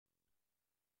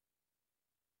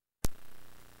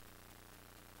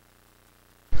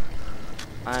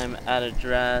I'm at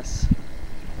address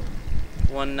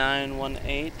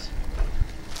 1918.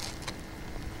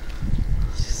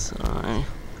 Sorry.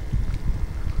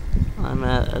 I'm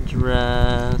at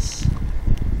address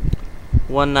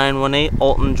 1918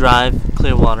 Alton Drive,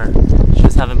 Clearwater.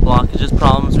 She's having blockages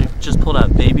problems. We've just pulled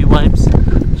out baby wipes.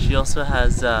 She also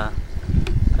has, I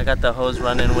got the hose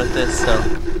running with this, so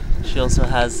she also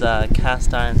has a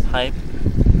cast iron pipe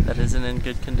that isn't in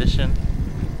good condition.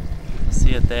 You'll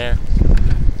see it there.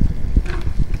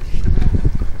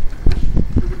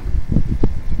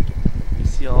 You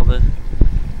see all the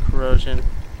corrosion.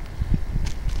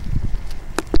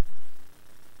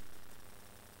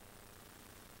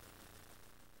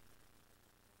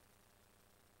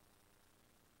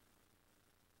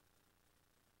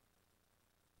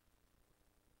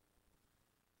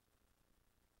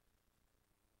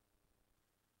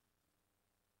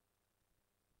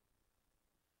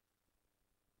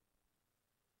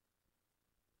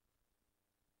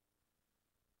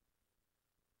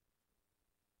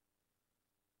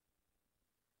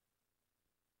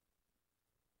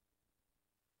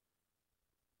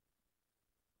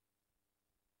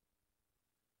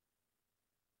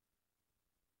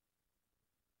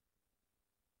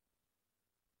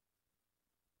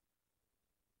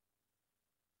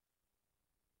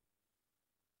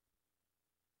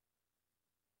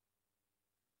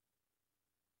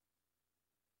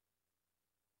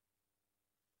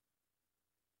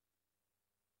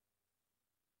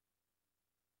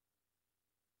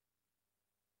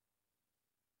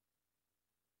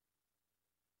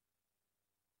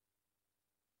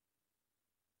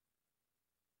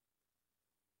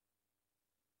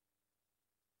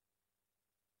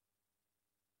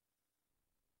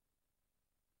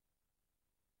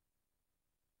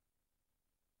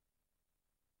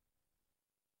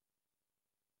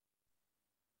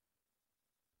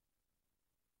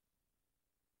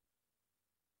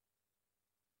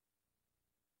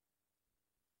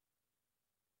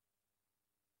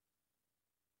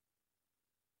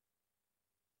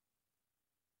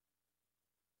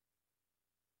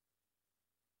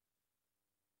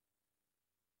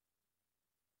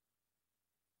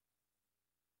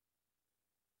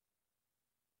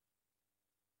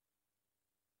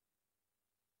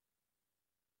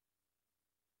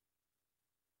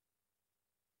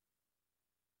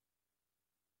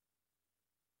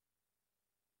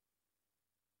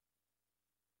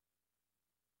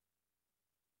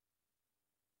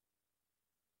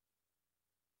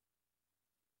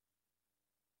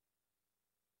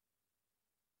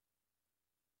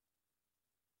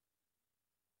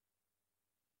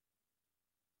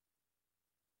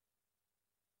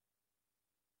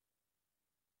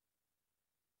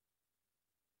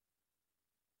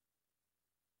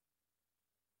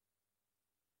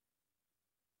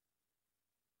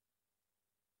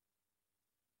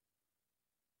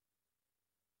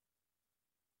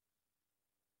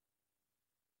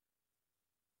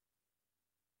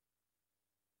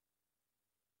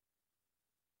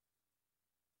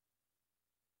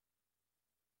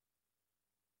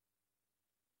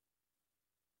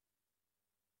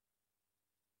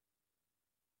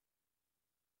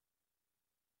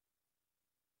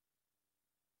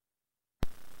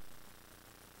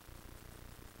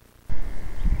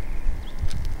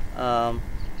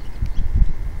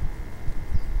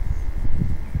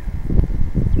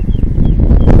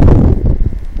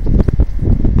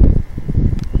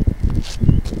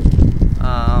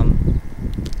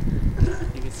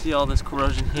 You can see all this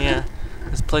corrosion here.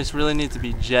 This place really needs to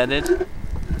be jetted.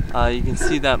 You can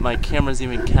see that my camera's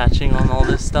even catching on all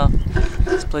this stuff.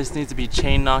 This place needs to be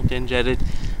chain knocked and jetted.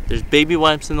 There's baby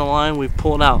wipes in the line. We've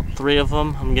pulled out 3 of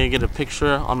them. I'm gonna get a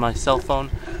picture on my cell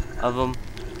phone of them.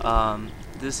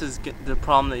 This is the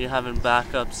problem that you have in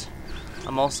backups.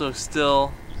 I'm also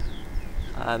still,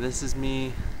 this is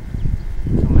me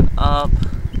coming up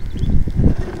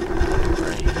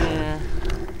right here.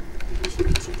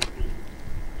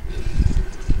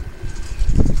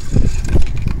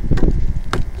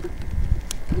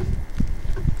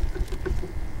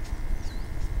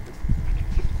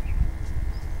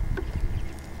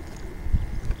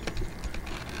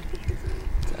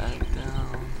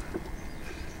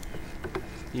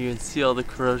 You can see all the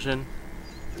corrosion.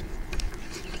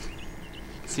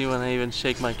 See when I even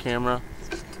shake my camera,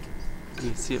 you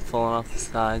can see it falling off the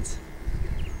sides.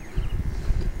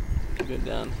 Go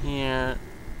down here,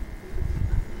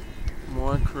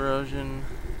 more corrosion.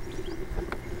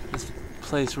 This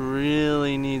place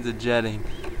really needs a jetting.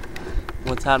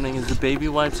 What's happening is the baby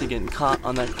wipes are getting caught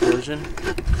on that corrosion.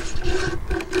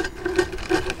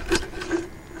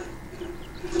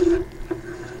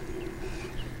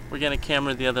 We're gonna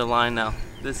camera the other line now.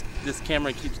 This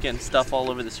camera keeps getting stuff all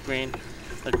over the screen.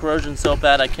 The corrosion's so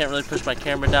bad I can't really push my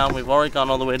camera down. We've already gone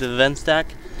all the way to the vent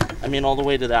stack. I mean all the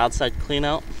way to the outside clean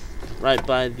out, right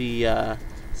by the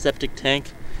septic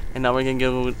tank. And now we're gonna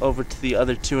go over to the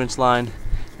other 2-inch line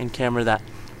and camera that.